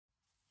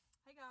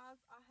guys,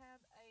 I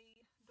have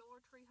a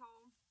Dollar Tree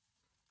haul.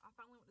 I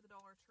finally went to the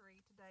Dollar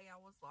Tree today. I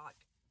was like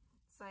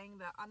saying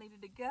that I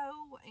needed to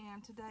go,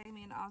 and today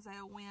me and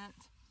Isaiah went,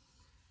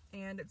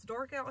 and it's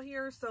dark out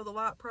here, so the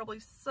light probably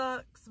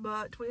sucks,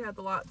 but we had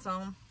the lights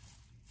on.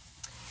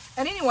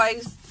 And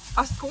anyways,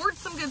 I scored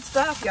some good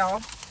stuff, y'all.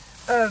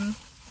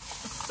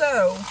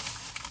 So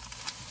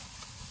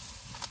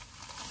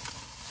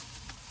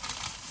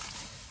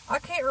I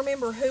can't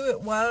remember who it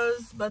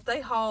was, but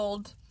they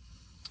hauled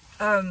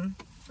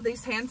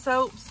these hand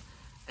soaps,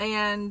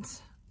 and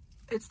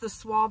it's the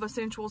Suave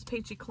Essentials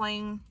Peachy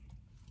Clean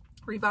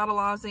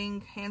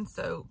Revitalizing hand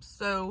soaps.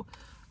 So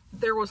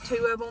there was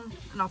 2 of them,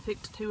 and I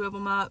picked 2 of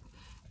them up,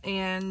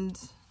 and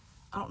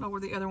I don't know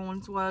where the other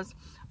ones was,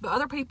 but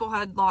other people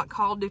had like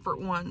called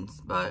different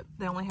ones, but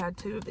they only had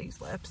 2 of these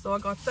left. So I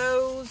got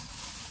those.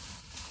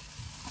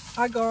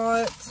 I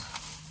got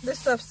this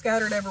stuff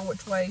scattered every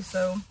which way.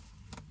 So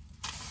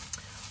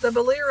the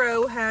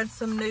Bolero had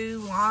some new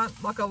line,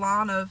 like a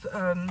line of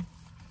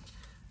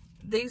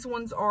these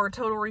ones are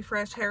Total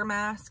Refresh hair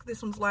mask.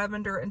 This one's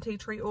lavender and tea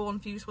tree oil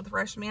infused with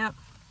fresh mint.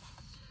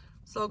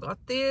 So I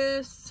got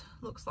this,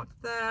 looks like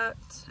that.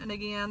 And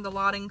again, the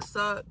lighting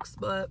sucks,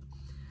 but,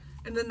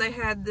 and then they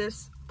had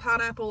this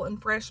pineapple and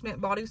fresh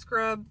mint body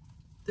scrub.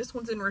 This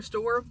one's in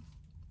Restore.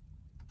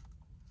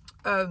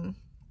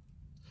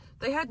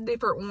 They had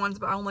different ones,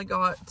 but I only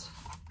got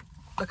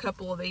a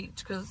couple of each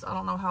because I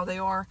don't know how they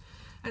are.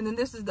 And then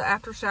this is the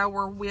After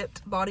Shower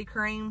Whipped Body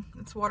Cream.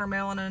 It's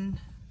watermelon and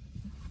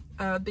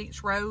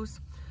beach rose.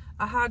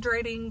 A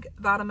hydrating,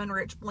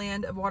 vitamin-rich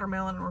blend of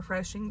watermelon and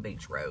refreshing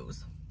beach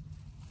rose.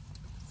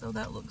 So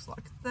that looks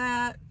like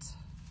that.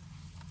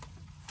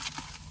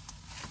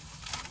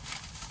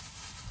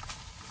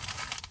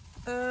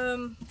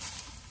 And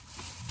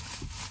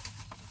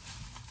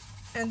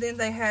then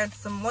they had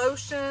some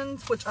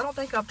lotions, which I don't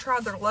think I've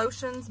tried their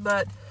lotions,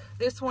 but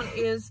this one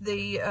is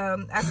the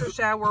After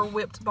Shower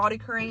Whipped Body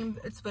Cream.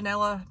 It's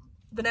vanilla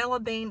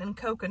bean and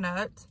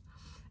coconut.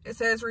 It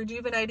says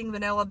rejuvenating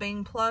vanilla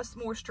bean plus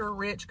moisture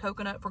rich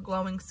coconut for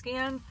glowing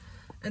skin.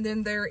 And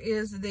then there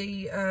is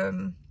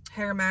the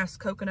hair mask,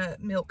 coconut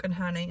milk and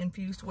honey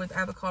infused with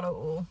avocado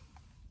oil.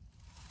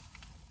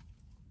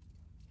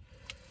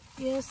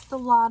 Yes, the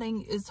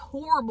lighting is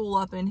horrible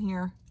up in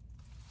here.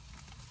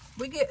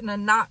 We getting a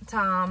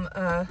nighttime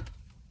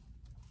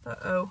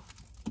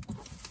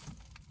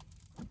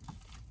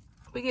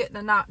we getting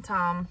a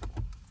nighttime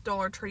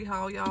Dollar Tree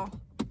haul, y'all.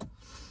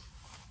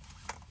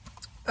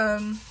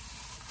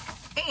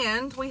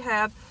 And we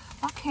have,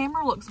 my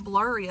camera looks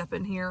blurry up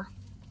in here.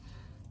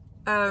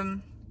 I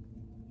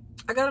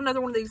got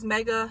another one of these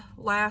Mega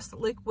Last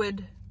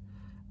Liquid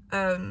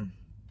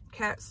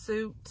Cat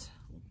Suit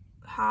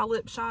High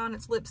Lip Shine.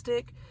 It's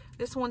lipstick.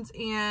 This one's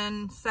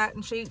in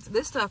satin sheets.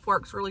 This stuff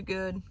works really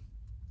good.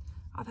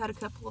 I've had a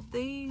couple of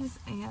these,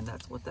 and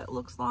that's what that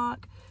looks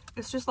like.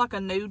 It's just like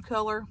a nude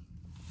color.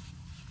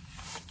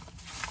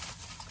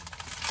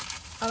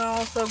 And I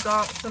also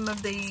got some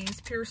of these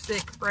Pure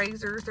Stick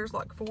razors. There's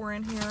like 4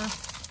 in here.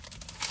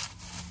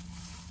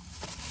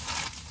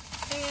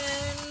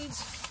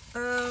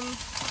 And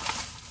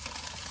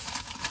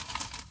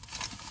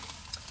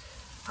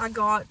I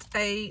got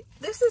a,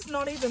 this is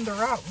not even the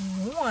right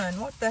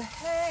one. What the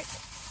heck?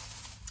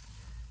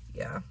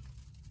 Yeah,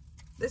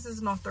 this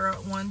is not the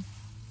right one.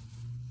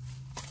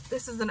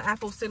 This is an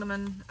apple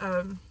cinnamon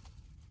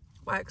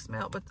wax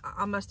melt, but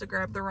I must have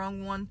grabbed the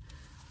wrong one.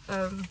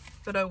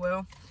 But oh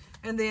well.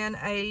 And then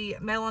a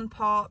melon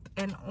pop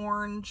and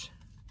orange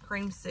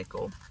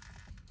creamsicle.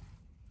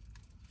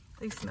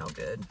 These smell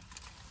good.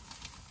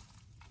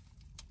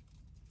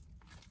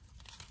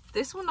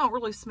 This one don't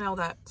really smell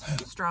that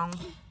strong.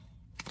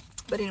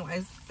 But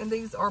anyways, and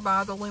these are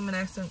by the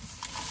Luminescence.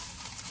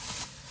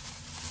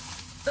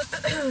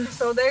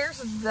 So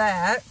there's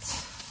that.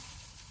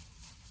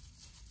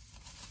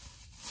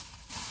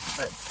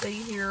 Let's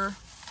see here.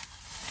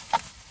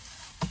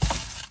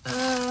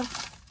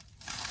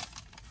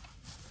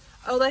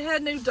 Oh, they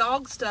had new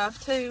dog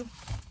stuff too.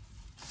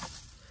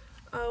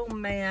 Oh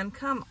man,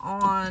 come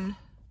on.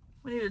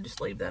 We need to just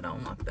leave that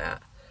on like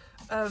that.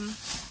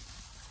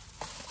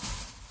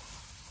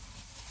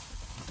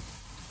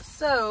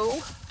 So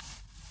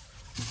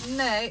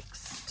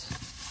next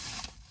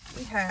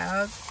we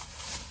have,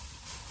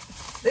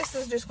 this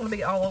is just going to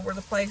be all over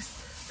the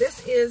place.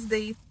 This is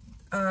the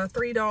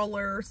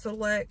 $3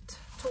 Select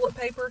toilet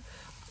paper.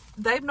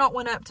 They've not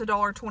went up to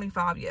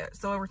 $1.25 yet,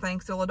 so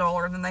everything's still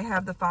 $1. And then they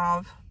have the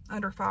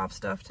under 5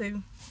 stuff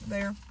too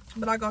there.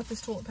 But I got this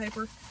toilet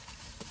paper.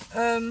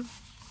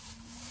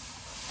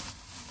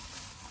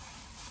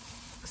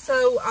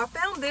 So I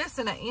found this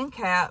in an end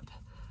cap,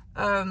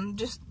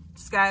 just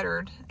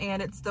scattered,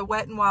 and it's the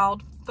Wet n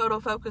Wild Photo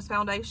Focus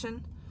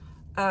Foundation.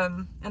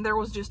 And there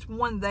was just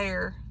one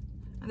there,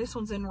 and this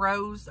one's in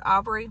Rose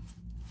Ivory,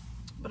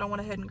 but I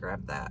went ahead and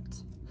grabbed that.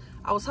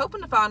 I was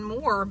hoping to find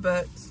more,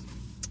 but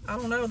I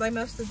don't know, they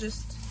must have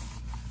just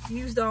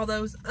used all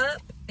those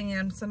up,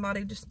 and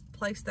somebody just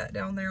placed that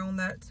down there on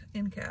that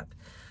end cap.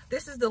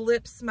 This is the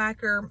Lip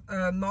Smacker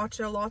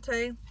Matcha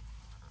Latte.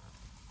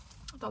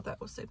 thought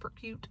that was super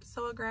cute,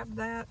 so I grabbed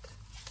that.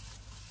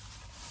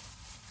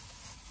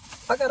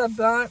 I got a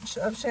bunch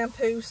of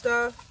shampoo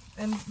stuff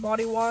and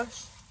body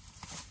wash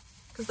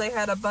because they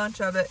had a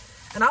bunch of it,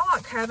 and I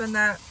like having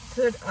that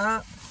put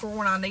up for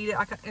when I need it.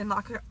 I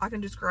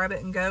can just grab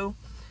it and go,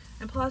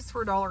 and plus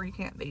for $1 you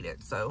can't beat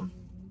it. So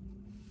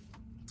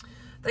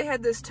they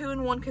had this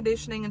 2-in-1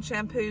 conditioning and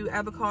shampoo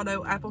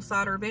avocado apple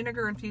cider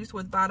vinegar infused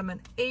with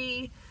vitamin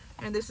E,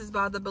 and this is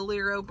by the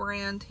Bolero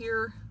brand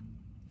here.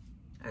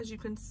 As you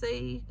can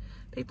see,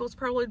 people's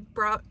probably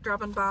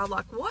driving by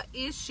like, what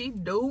is she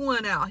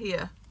doing out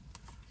here?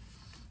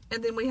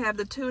 And then we have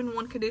the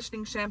 2-in-1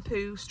 conditioning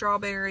shampoo,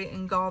 strawberry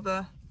and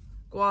guava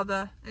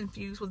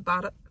infused with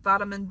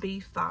vitamin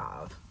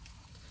B5.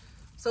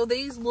 So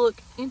these look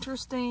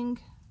interesting.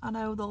 I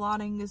know the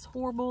lighting is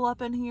horrible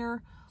up in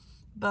here,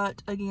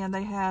 but again,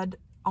 they had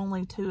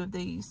only 2 of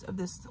these, of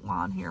this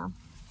line here.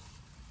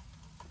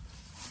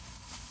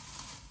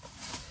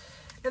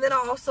 And then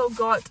I also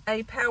got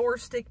a Power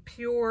Stick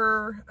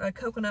Pure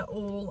coconut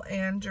oil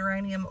and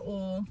geranium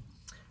oil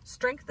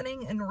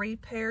strengthening and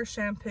repair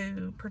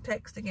shampoo,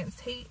 protects against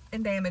heat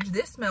and damage.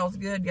 This smells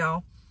good,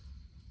 y'all.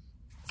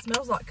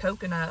 Smells like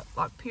coconut,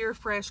 like pure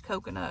fresh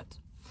coconut.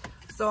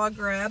 So I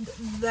grabbed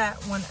that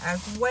one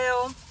as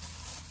well.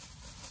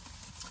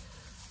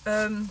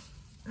 And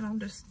I'm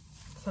just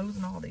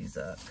closing all these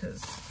up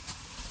because,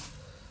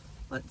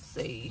 let's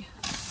see,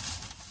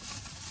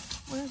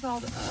 where's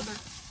all the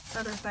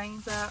other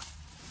things at?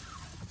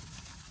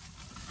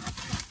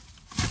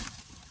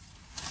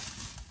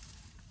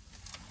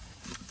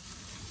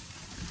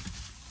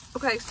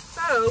 Okay,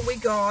 so we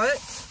got,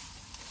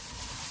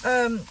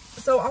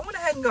 so I went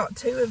ahead and got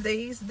 2 of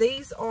these.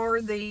 These are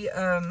the,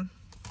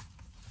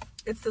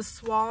 it's the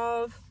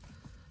Suave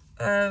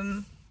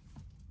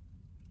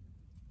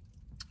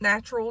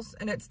Naturals,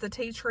 and it's the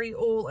tea tree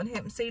oil and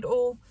hemp seed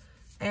oil,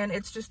 and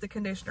it's just the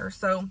conditioner.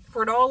 So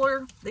for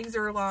 $1, these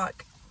are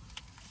like,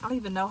 I don't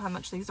even know how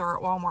much these are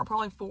at Walmart,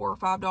 probably $4 or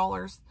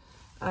 $5.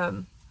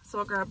 So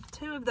I grabbed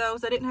 2 of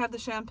those. I didn't have the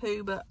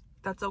shampoo, but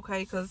that's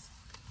okay because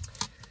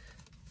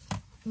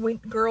we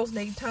girls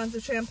need tons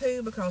of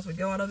shampoo because we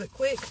go out of it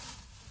quick.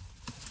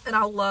 And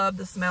I love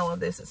the smell of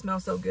this. It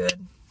smells so good.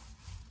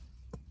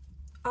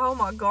 Oh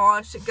my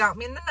gosh, it got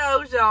me in the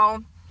nose,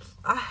 y'all.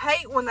 I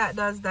hate when that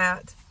does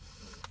that,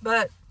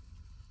 but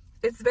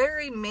it's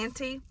very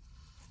minty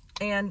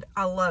and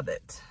I love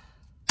it.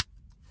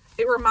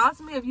 It reminds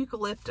me of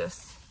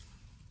eucalyptus.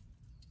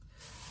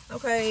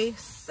 Okay,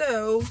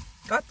 so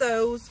got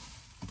those.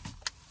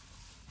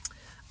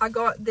 I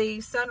got the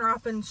Sun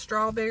Ripened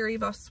Strawberry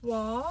by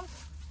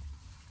Suave.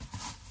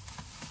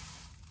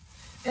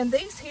 And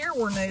these here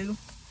were new.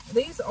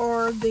 These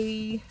are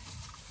the,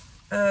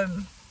 anytime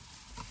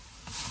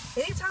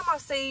I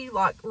see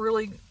like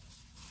really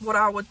what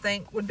I would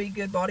think would be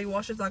good body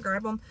washes, I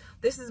grab them.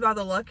 This is by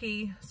the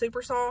Lucky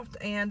Super Soft,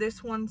 and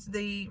this one's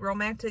the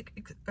Romantic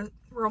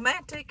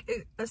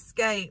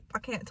Escape. I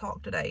can't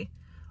talk today.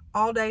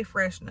 All Day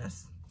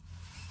Freshness.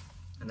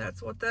 And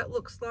that's what that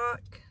looks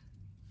like.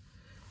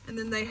 And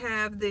then they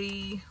have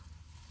the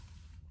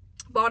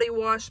Body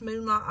Wash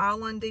Moonlight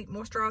Island Deep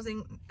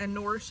Moisturizing and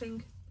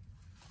Nourishing.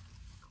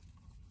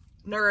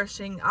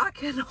 I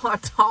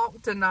cannot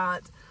talk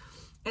tonight.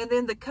 And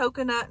then the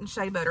Coconut and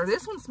Shea Butter.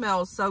 This one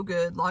smells so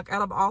good. Like,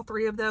 out of all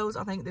 3 of those,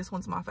 I think this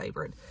one's my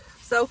favorite.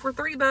 So for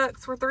 $3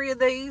 for 3 of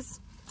these,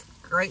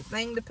 great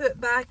thing to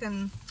put back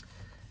and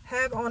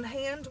have on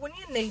hand when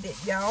you need it,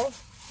 y'all.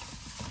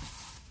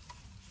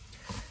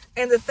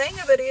 And the thing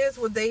of it is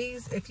with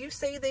these, if you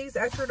see these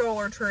at your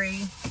Dollar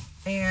Tree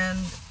and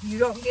you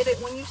don't get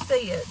it when you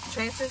see it,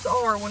 chances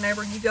are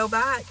whenever you go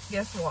back,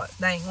 guess what?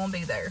 They ain't gonna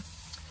be there.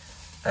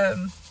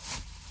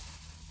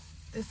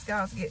 This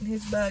guy's getting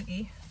his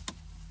buggy.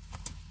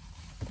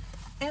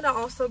 And I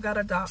also got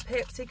a Diet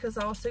Pepsi because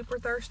I was super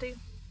thirsty.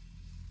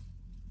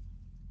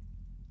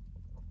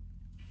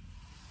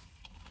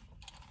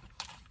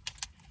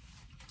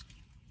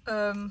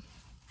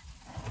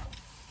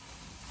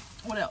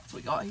 What else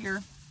we got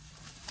here?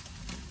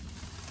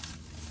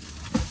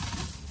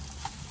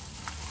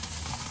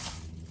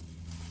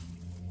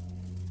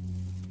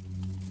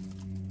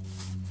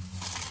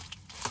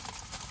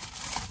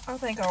 I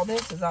think all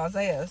this is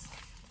Isaiah's.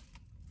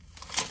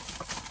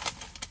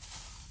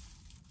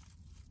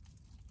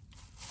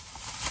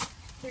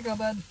 Here you go,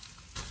 bud.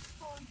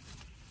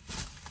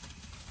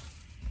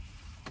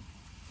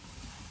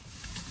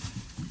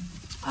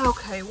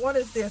 Okay, what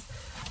is this?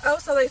 Oh,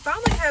 so they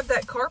finally have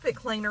that carpet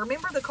cleaner.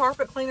 Remember the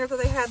carpet cleaner that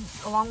they had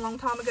a long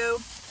time ago?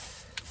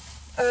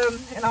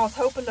 And I was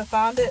hoping to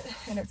find it,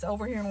 and it's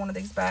over here in one of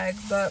these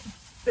bags, but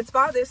it's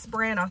by this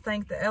brand, I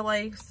think, the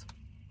LA's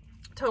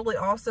Totally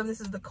Awesome. This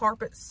is the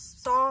Carpet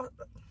Spot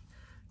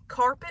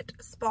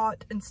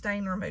and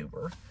Stain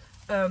Remover.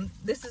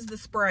 This is the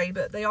spray,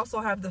 but they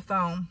also have the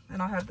foam,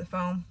 and I have the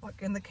foam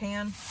like in the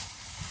can.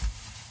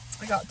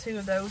 I got 2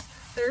 of those.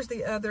 There's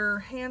the other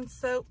hand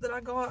soap that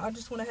I got. I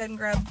just went ahead and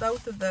grabbed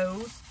both of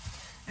those.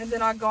 And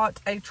then I got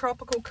a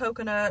tropical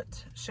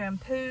coconut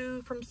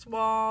shampoo from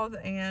Suave.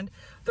 And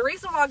the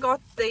reason why I got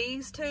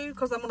these two,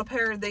 because I'm going to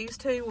pair these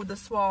two with the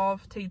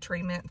Suave tea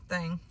tree mint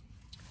thing.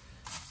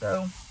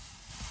 So,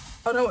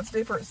 I know it's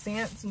different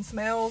scents and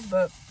smells,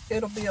 but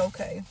it'll be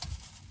okay.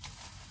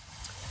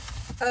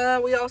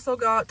 We also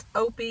got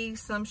Opie,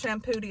 some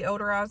shampoo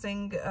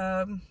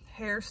deodorizing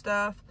hair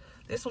stuff.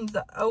 This one's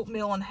the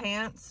Oatmeal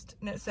Enhanced,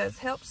 and it says,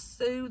 helps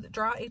soothe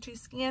dry, itchy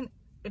skin.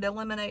 It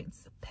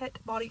eliminates pet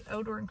body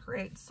odor and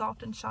creates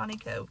soft and shiny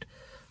coat.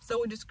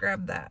 So we just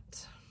grabbed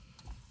that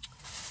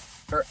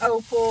for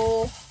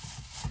Opal.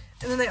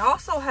 And then they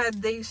also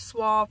had these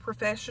Suave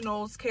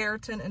Professionals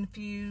Keratin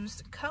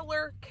Infused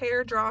Color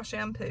Care Dry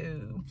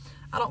Shampoo.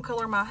 I don't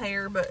color my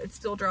hair, but it's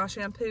still dry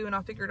shampoo, and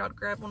I figured I'd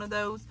grab one of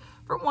those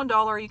for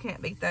 $1. You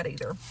can't beat that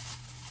either.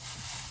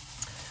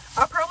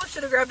 I probably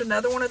should have grabbed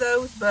another one of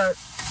those, but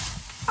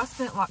I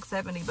spent like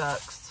 70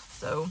 bucks.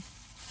 So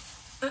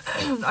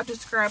I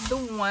just grabbed the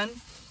one.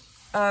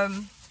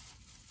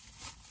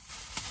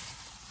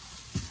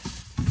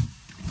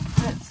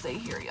 Let's see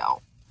here,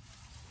 y'all.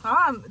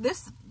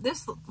 This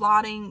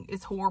lighting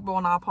is horrible,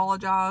 and I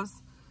apologize.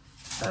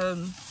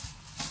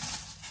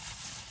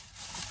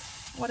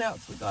 What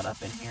else we got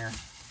up in here?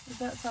 Is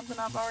that something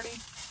I've already?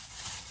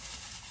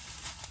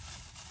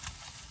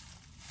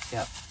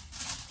 Yep.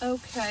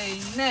 Okay,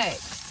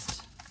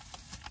 next.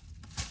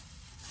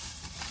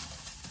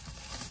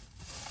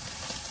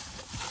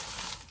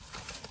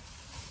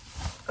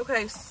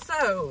 Okay,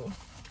 so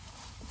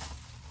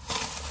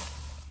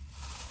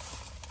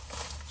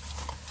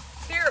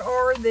here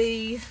are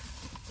the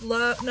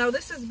no,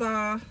 this is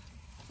by,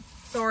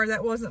 sorry,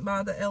 that wasn't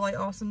by the LA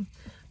Awesome.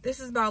 This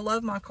is by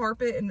Love My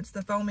Carpet, and it's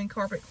the foaming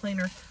carpet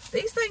cleaner.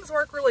 These things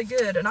work really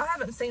good, and I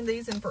haven't seen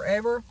these in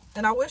forever,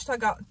 and I wished I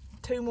got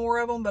 2 more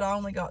of them, but I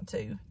only got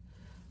 2.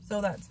 So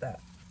that's that.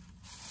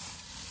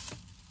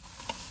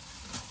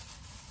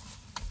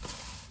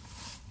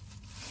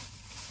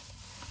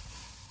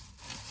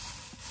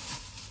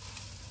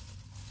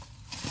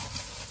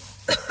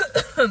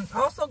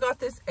 Also got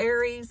this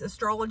Aries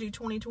Astrology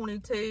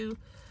 2022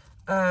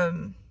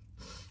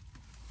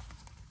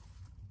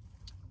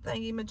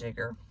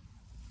 thingy-majigger.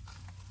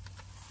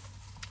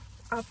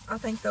 I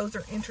think those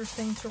are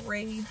interesting to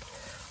read.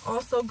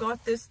 Also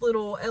got this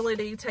little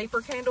LED taper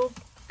candle,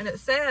 and it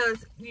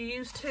says you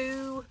use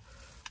two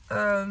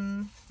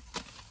AA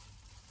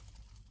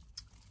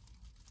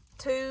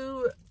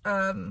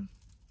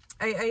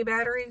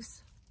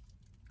batteries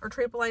or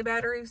AAA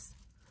batteries,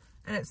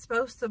 and it's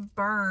supposed to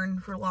burn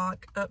for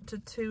like up to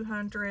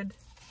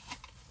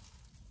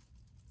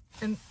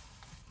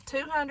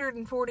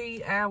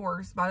 240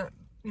 hours by,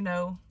 you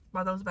know,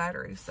 by those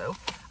batteries. So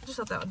I just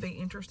thought that would be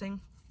interesting,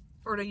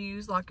 or to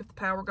use like if the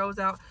power goes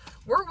out.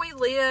 Where we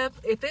live,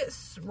 if it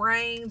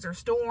rains or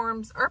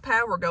storms, our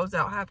power goes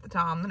out half the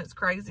time, and it's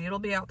crazy. It'll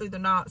be out through the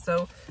night,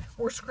 so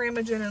we're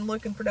scrimmaging and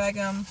looking for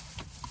daggum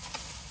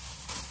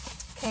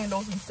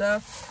candles and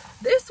stuff.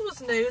 This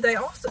was new.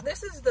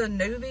 This is the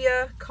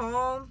Nuvia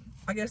Calm.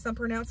 I guess I'm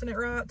pronouncing it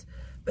right.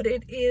 But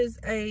it is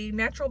a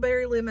natural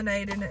berry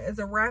lemonade, and it is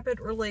a rapid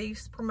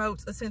release,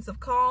 promotes a sense of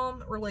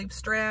calm, relieves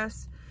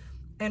stress,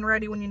 and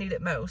ready when you need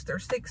it most.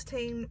 There's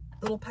 16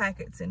 little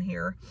packets in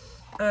here.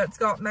 It's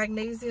got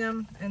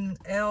magnesium and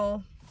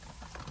L,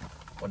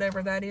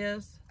 whatever that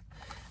is.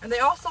 And they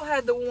also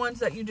had the ones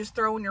that you just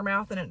throw in your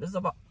mouth and it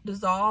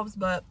dissolves,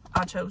 but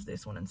I chose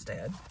this one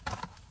instead.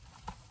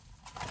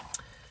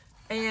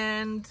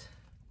 And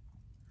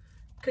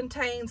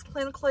contains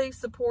clinically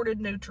supported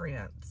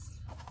nutrients.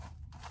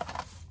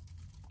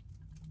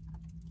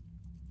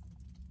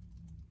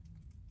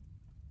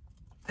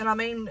 And I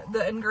mean,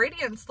 the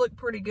ingredients look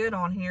pretty good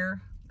on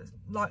here. It's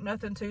like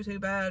nothing too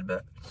bad,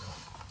 but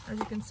as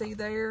you can see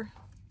there,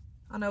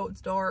 I know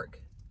it's dark.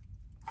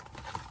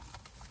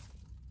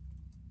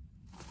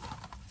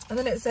 And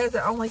then it says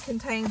it only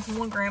contains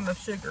 1 gram of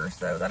sugar,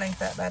 so that ain't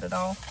that bad at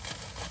all.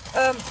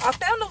 I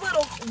found a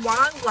little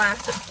wine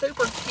glass that's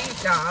super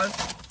cute, guys.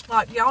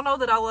 Like, y'all know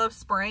that I love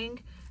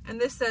spring,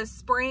 and this says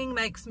spring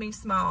makes me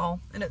smile,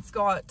 and it's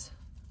got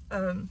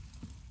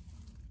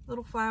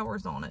little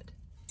flowers on it.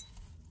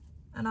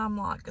 And I'm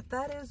like,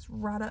 that is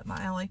right up my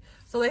alley.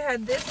 So they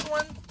had this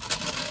one,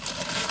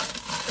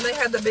 and they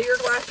had the bigger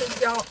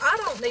glasses. Y'all, I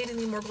don't need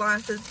any more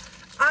glasses.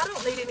 I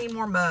don't need any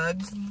more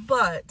mugs.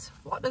 But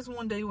what does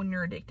one do when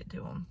you're addicted to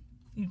them?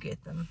 You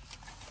get them.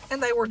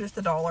 And they were just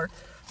 $1.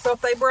 So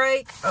if they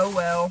break, oh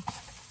well.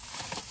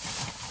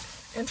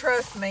 And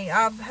trust me,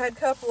 I've had a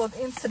couple of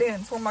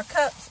incidents where my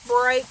cups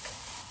break,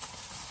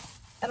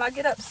 and I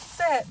get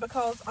upset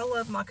because I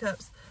love my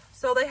cups.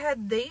 So they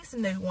had these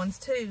new ones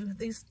too.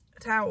 These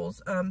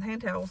towels,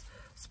 hand towels.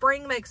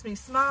 Spring makes me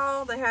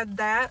smile. They had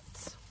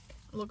that.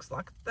 Looks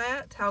like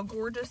that. How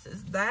gorgeous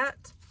is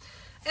that?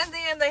 And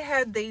then they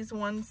had these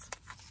ones.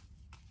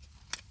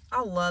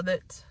 I love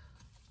it.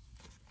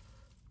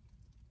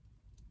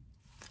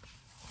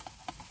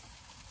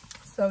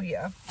 So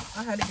yeah,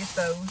 I had to get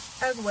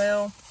those as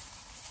well.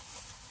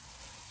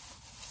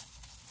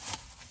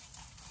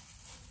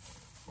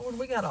 Lord,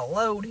 we got a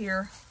load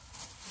here.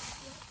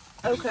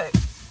 Okay.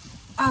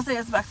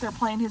 Isaiah's back there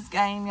playing his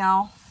game,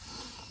 y'all.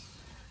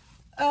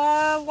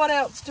 What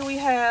else do we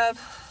have?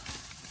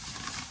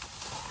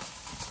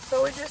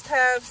 So we just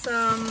have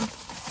some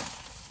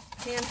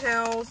hand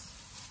towels.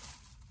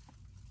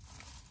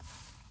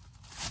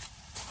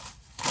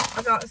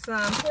 I got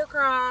some pork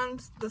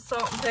rinds, the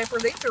salt and pepper.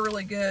 These are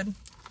really good.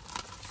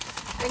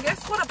 And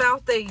guess what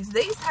about these?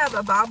 These have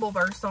a Bible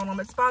verse on them.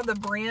 It's by the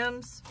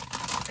Brims.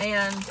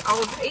 And I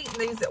was eating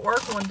these at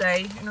work one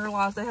day and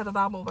realized they have a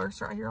Bible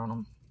verse right here on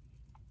them.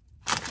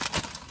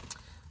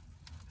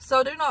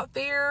 So do not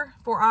fear,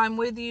 for I am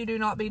with you. Do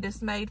not be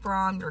dismayed, for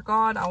I am your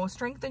God. I will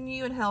strengthen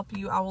you and help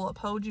you. I will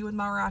uphold you with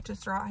my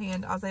righteous right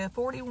hand. Isaiah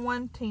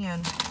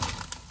 41:10.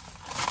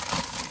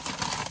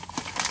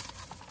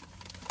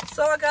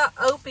 So I got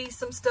Opie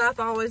some stuff.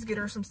 I always get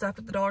her some stuff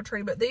at the Dollar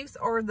Tree. But these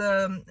are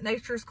the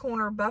Nature's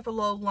Corner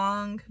Buffalo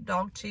Lung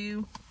Dog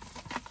Chew.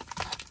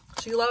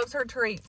 She loves her treats.